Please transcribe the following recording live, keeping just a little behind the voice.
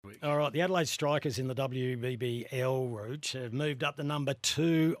All right, the Adelaide Strikers in the WBBL route have moved up to number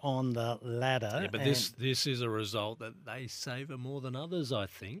 2 on the ladder. Yeah, but this is a result that they savour more than others, I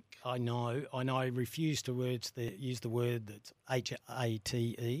think. I know. I refuse to use the word that's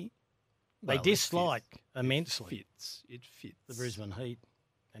HATE. They dislike immensely. It fits. The Brisbane Heat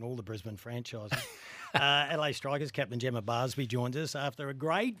and all the Brisbane franchises. Adelaide Strikers captain Gemma BARSBY joins us after a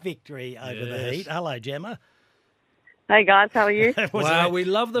great victory over the Heat. Hello, Gemma. Hey guys, how are you? Wow, we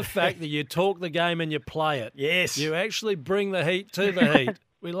love the fact that you talk the game and you play it. Yes. You actually bring the heat to the heat.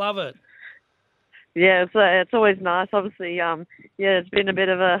 We love it. Yeah, it's always nice. Obviously, it's been a bit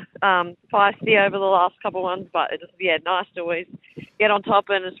of a feisty over the last couple of ones, but it's nice to always get on top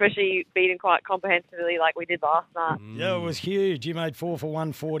and especially beating quite comprehensively like we did last night. Yeah, it was huge. You made 4 for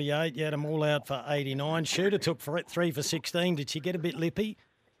 148. You had them all out for 89. Shooter took 3 for 16. Did she get a bit lippy?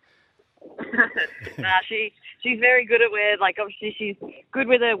 Nah, she's very good at obviously she's good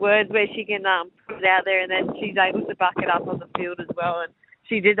with her words where she can put it out there and then she's able to back it up on the field as well. And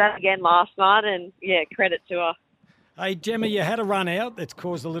she did that again last night and, credit to her. Hey, Gemma, you had a run out that's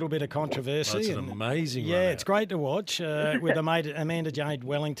caused a little bit of controversy. That's an amazing run Yeah, out. it's great to watch with Amanda Jade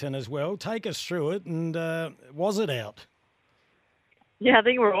Wellington as well. Take us through it and was it out? Yeah, I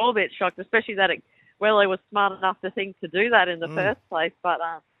think we're all a bit shocked, especially that Wello was smart enough to think to do that in the first place. But,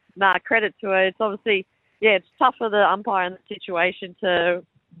 credit to her. It's obviously, it's tough for the umpire in the situation to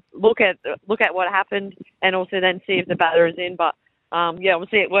look at what happened and also then see if the batter is in. But,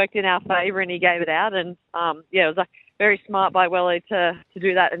 obviously it worked in our favour and he gave it out. And, it was very smart by Wello to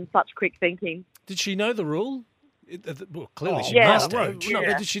do that in such quick thinking. Did she know the rule? Well, clearly she yeah. must have. Yeah. No,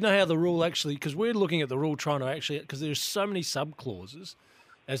 but did she know how the rule actually, because we're looking at the rule trying to actually, because there's so many sub-clauses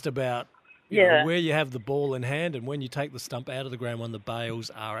as to about you know, where you have the ball in hand and when you take the stump out of the ground when the bails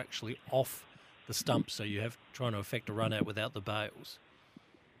are actually off the stump, so you have trying to affect a run out without the bails.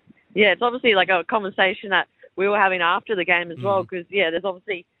 Yeah, it's obviously like a conversation that we were having after the game as well, because, there's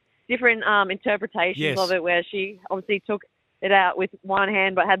obviously different interpretations of it where she obviously took it out with one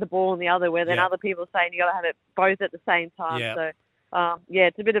hand but had the ball in the other, where then other people are saying you got to have it both at the same time. So,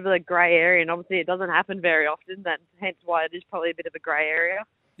 it's a bit of a grey area, and obviously it doesn't happen very often, and hence why it is probably a bit of a grey area.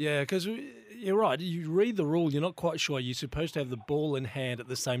 Yeah, because you're right. You read the rule, you're not quite sure. You're supposed to have the ball in hand at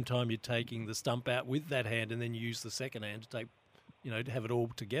the same time you're taking the stump out with that hand and then use the second hand to take, to have it all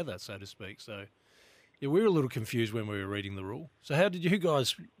together, so to speak. So, we were a little confused when we were reading the rule. So how did you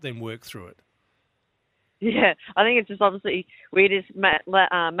guys then work through it? Yeah, I think it's just obviously we just made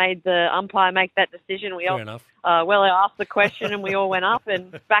the umpire make that decision. Fair enough. I asked the question and we all went up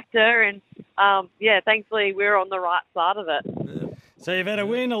and backed her. And, thankfully we were on the right side of it. Yeah. So you've had a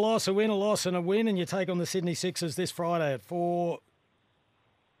win, a loss, a win, a loss, and a win, and you take on the Sydney Sixers this Friday at 4:40.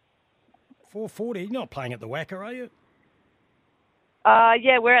 You're not playing at the Wacker, are you?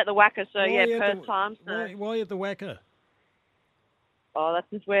 We're at the Wacker, so Perth time. So. Why at the Wacker? Oh, that's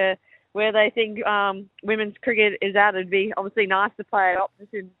just where they think women's cricket is at. It'd be obviously nice to play at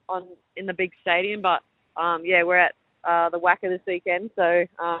Optus in the big stadium, but we're at the Wacker this weekend, so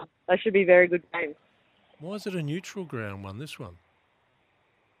they should be very good games. Why is it a neutral ground one, this one?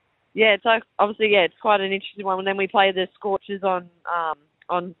 Yeah, it's obviously it's quite an interesting one. And then we play the Scorchers on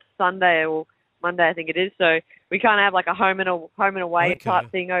Sunday or Monday, I think it is. So we kind of have like a home and away type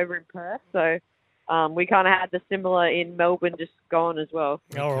thing over in Perth. So we kind of had the similar in Melbourne just gone as well.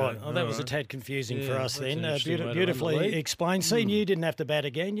 All right. Well, that was a tad confusing for us then. Beautifully explained. Seeing you didn't have to bat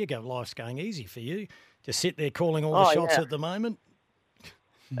again. Life's going easy for you. Just sit there calling all the shots at the moment.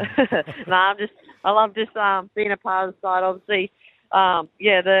 I love just being a part of the side. Obviously,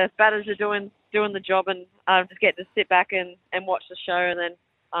 the batters are doing the job, and I just get to sit back and watch the show, and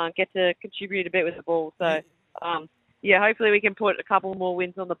then get to contribute a bit with the ball. So, hopefully we can put a couple more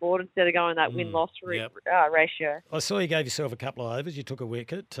wins on the board instead of going that win-loss ratio. I saw you gave yourself a couple of overs. You took a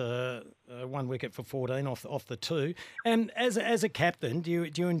wicket, 1 wicket for 14 off the 2. And as a captain, do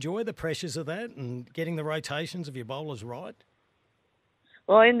you enjoy the pressures of that and getting the rotations of your bowlers right?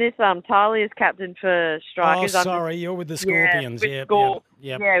 Well, in this, Talia's captain for Strikers. Oh, sorry, you're with the Scorpions. Yeah,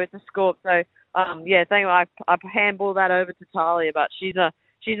 with the Scorp. So, thank you. I handball that over to Talia, but she's an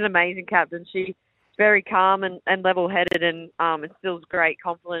amazing captain. She's very calm and level-headed, and instills great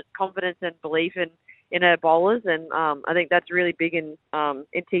confidence and belief in her bowlers. And I think that's really big in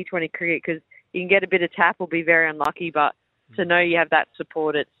T20 cricket, because you can get a bit of tap or be very unlucky, but to know you have that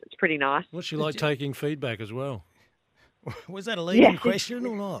support, it's pretty nice. What's she like taking feedback as well? Was that a leading question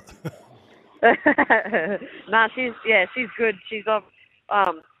or not? No, she's good. She's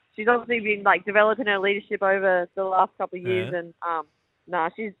obviously been developing her leadership over the last couple of years, and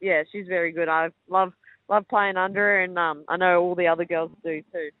she's very good. I love playing under her, and I know all the other girls do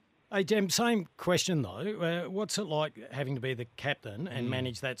too. Hey, Jem, same question though. What's it like having to be the captain and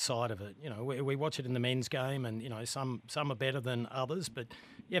manage that side of it? You know, we watch it in the men's game, and you know some are better than others, but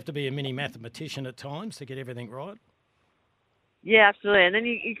you have to be a mini mathematician at times to get everything right. Yeah, absolutely. And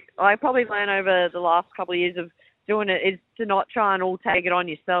then I probably learned over the last couple of years of doing it is to not try and all take it on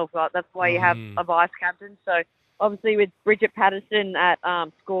yourself. Like, that's why you have a vice captain. So obviously with Bridget Patterson at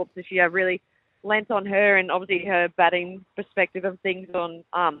Scorps this year, I've really lent on her and obviously her batting perspective of things on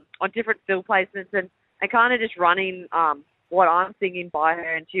different field placements and kind of just running what I'm thinking by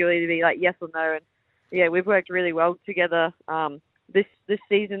her, and she'll either be like yes or no. And yeah, we've worked really well together this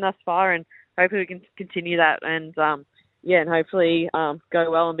season thus far, and hopefully we can continue that and and hopefully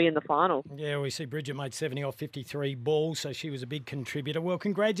go well and be in the final. Yeah, we see Bridget made 70 off 53 balls, so she was a big contributor. Well,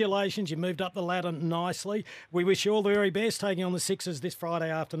 congratulations. You moved up the ladder nicely. We wish you all the very best taking on the Sixers this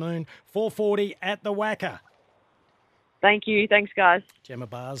Friday afternoon, 4:40 at the Wacker. Thank you. Thanks, guys. Gemma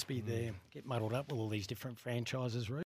BARSBY there. Get muddled up with all these different franchises, Reece.